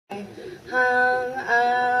away, hung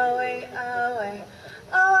away, away,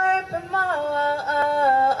 away from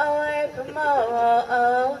away from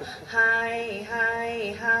hi,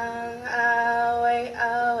 hi, hung away,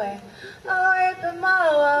 away, away from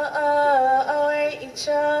away, each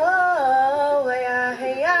away,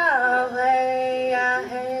 hey, away,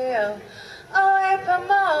 hey, away from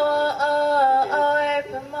away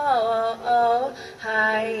from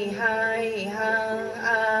hi, hi, hung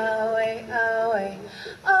away, away,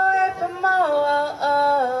 away from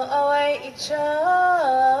away, each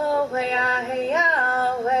away, hey,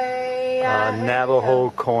 away, Navajo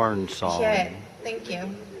corn song. Okay, thank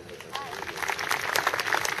you.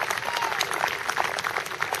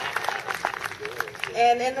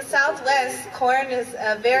 And in the Southwest, corn is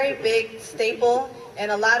a very big staple in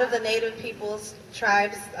a lot of the Native people's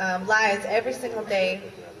tribes' lives every single day.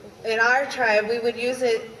 In our tribe, we would use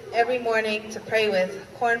it every morning to pray with.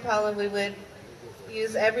 Corn pollen we would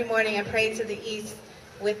use every morning and pray to the east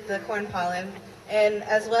with the corn pollen, and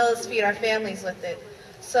as well as feed our families with it.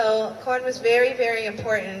 So corn was very, very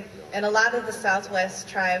important in a lot of the Southwest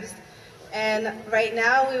tribes. And right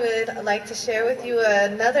now we would like to share with you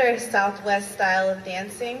another Southwest style of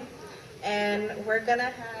dancing. And we're going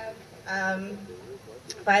to have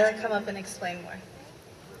Violet come up and explain more.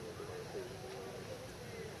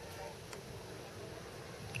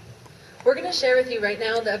 We're going to share with you right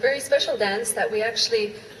now a very special dance that we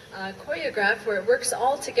actually choreographed where it works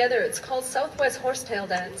all together. It's called Southwest Horsetail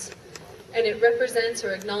Dance, and it represents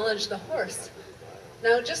or acknowledges the horse.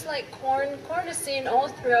 Now, just like corn is seen all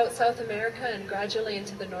throughout South America and gradually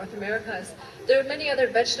into the North Americas. There are many other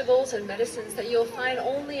vegetables and medicines that you'll find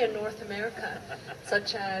only in North America,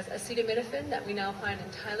 such as acetaminophen that we now find in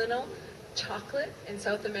Tylenol, chocolate in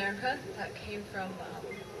South America that came from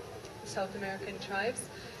South American tribes,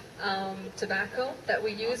 tobacco that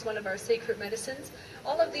we use, one of our sacred medicines.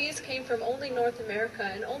 All of these came from only North America,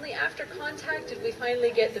 and only after contact did we finally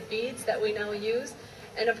get the beads that we now use.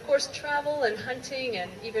 And of course, travel and hunting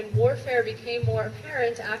and even warfare became more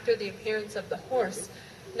apparent after the appearance of the horse.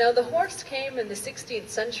 Now, the horse came in the 16th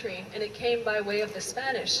century, and it came by way of the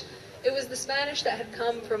Spanish. It was the Spanish that had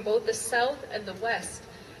come from both the south and the west.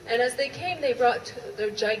 And as they came, they brought their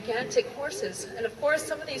gigantic horses. And of course,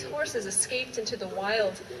 some of these horses escaped into the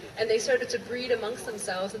wild, and they started to breed amongst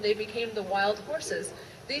themselves, and they became the wild horses.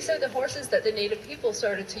 These are the horses that the native people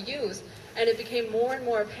started to use, and it became more and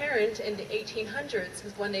more apparent in the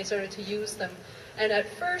 1800s when they started to use them. And at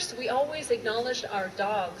first, we always acknowledged our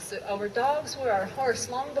dogs. Our dogs were our horse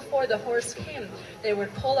long before the horse came. They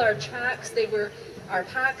would pull our tracks, they were our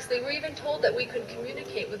packs. They were even told that we could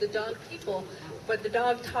communicate with the dog people, but the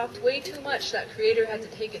dog talked way too much that Creator had to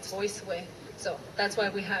take its voice away. So that's why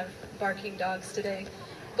we have barking dogs today.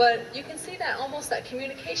 But you can see that almost that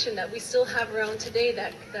communication that we still have around today,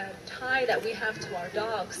 that tie that we have to our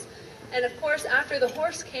dogs. And of course, after the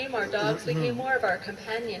horse came, our dogs became more of our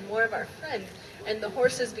companion, more of our friend, and the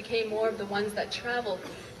horses became more of the ones that traveled.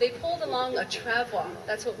 They pulled along a travois,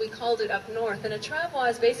 that's what we called it up north, and a travois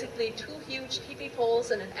is basically two huge teepee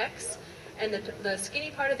poles and an X, and the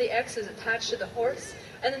skinny part of the X is attached to the horse,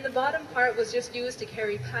 and then the bottom part was just used to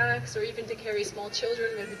carry packs or even to carry small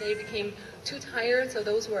children when they became too tired, so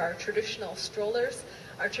those were our traditional strollers,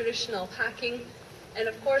 our traditional packing. And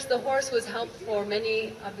of course, the horse was helped for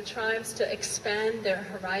many of the tribes to expand their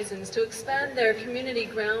horizons, to expand their community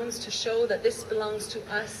grounds, to show that this belongs to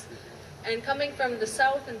us. And coming from the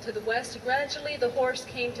south and to the west, gradually the horse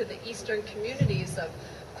came to the eastern communities of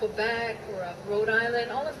Quebec or of Rhode Island.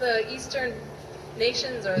 All of the eastern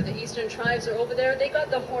nations or the eastern tribes are over there. They got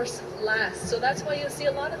the horse last. So that's why you'll see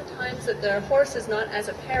a lot of the times that the horse is not as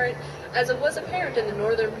apparent as it was apparent in the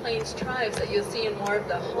Northern Plains tribes that you'll see in more of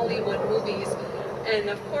the Hollywood movies. And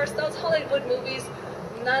of course, those Hollywood movies,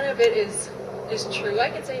 none of it is true.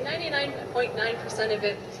 I could say 99.9% of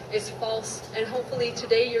it is false. And hopefully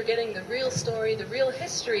today you're getting the real story, the real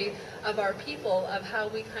history of our people, of how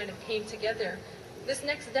we kind of came together. This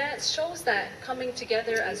next dance shows that coming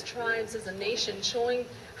together as tribes, as a nation, showing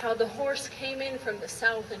how the horse came in from the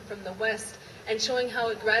south and from the west, and showing how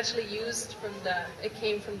it gradually it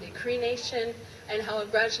came from the Cree Nation, and how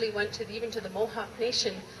it gradually went to even to the Mohawk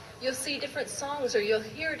Nation. You'll see different songs, or you'll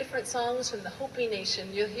hear different songs from the Hopi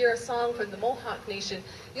Nation. You'll hear a song from the Mohawk Nation.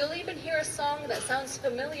 You'll even hear a song that sounds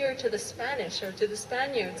familiar to the Spanish or to the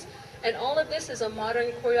Spaniards. And all of this is a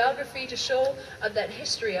modern choreography to show of that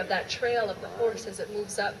history, of that trail of the horse as it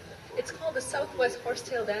moves up. It's called the Southwest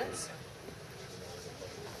Horsetail Dance.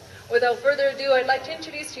 Without further ado, I'd like to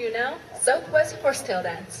introduce to you now Southwest Horsetail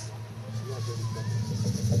Dance.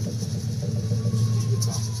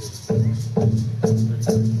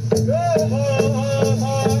 Go, ho, ho,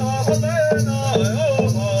 ho.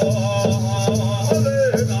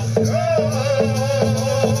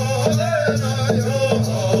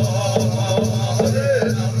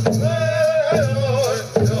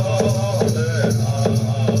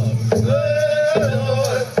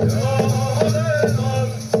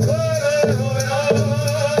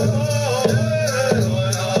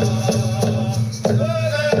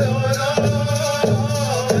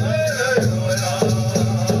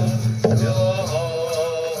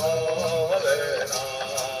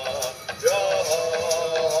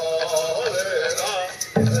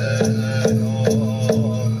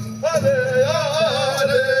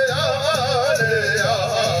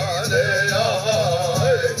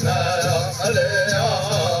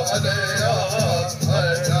 Hare